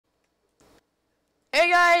Hey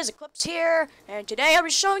guys, Eclipse here, and today I'll be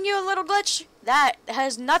showing you a little glitch that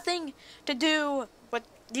has nothing to do with,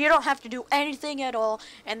 you don't have to do anything at all,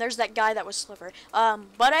 and there's that guy that was Sliver.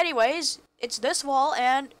 But anyways, it's this wall,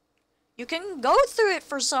 and you can go through it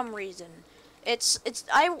for some reason.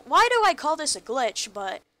 Why do I call this a glitch,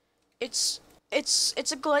 but it's a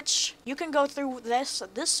glitch. You can go through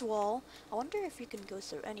this wall. I wonder if you can go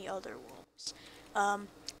through any other walls.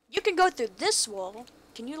 You can go through this wall.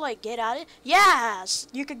 Can you, like, get out of it? Yes!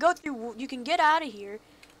 You can go through, you can get out of here.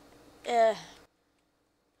 Yeah,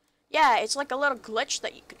 it's like a little glitch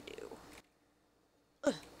that you can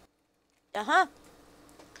do. Uh-huh.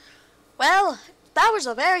 Well, this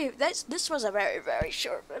was a very, very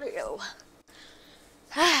short video.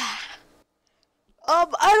 I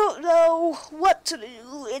don't know what to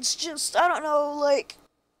do. It's just, I don't know, like,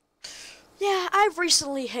 yeah, I've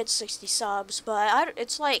recently hit 60 subs, but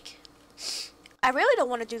it's like, I really don't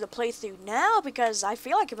want to do the playthrough now because I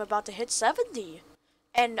feel like I'm about to hit 70.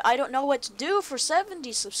 And I don't know what to do for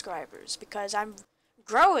 70 subscribers because I'm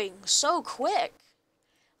growing so quick.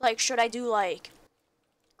 Like, should I do, like,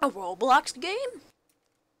 a Roblox game?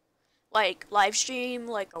 Like, live stream,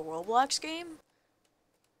 like, a Roblox game?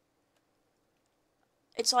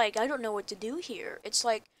 It's like, I don't know what to do here. It's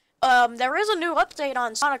like, there is a new update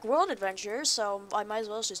on Sonic World Adventure, so I might as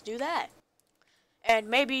well just do that. And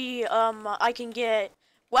maybe, I can get...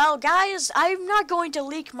 Well, guys, I'm not going to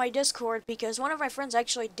leak my Discord because one of my friends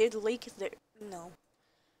actually did leak their... No.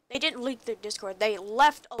 They didn't leak their Discord. They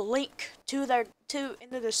left a link in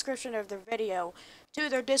the description of their video to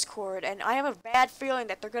their Discord, and I have a bad feeling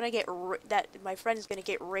that they're gonna get... that my friend is gonna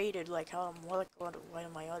get raided like, one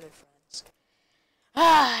of my other friends.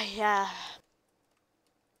 Ah, yeah.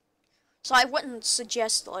 So I wouldn't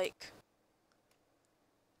suggest, like...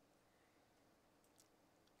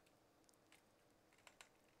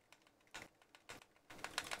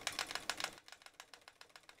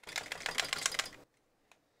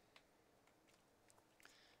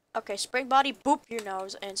 Okay, spring body, boop your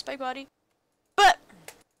nose, and spring body, but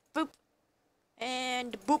boop,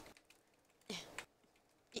 and boop.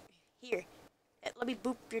 Here, let me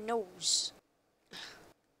boop your nose.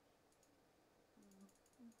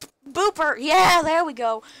 Booper, yeah, there we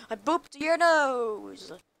go. I booped your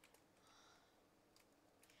nose.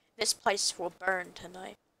 This place will burn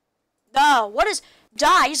tonight. No, what is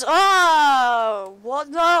dies? Oh, what?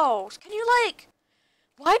 No, can you like?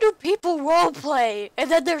 Why do people roleplay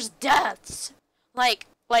and then there's deaths? Like,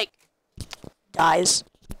 dies,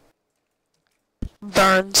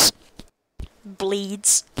 burns,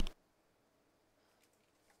 bleeds,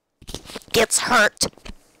 gets hurt.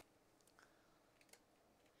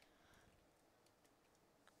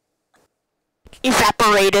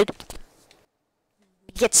 Evaporated.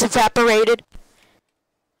 Gets evaporated.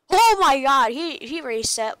 Oh my god, he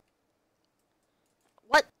reset.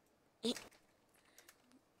 What?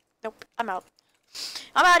 Nope, I'm out.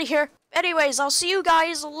 I'm out of here. Anyways, I'll see you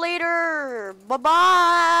guys later. Bye-bye.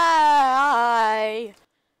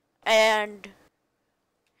 And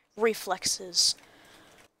reflexes.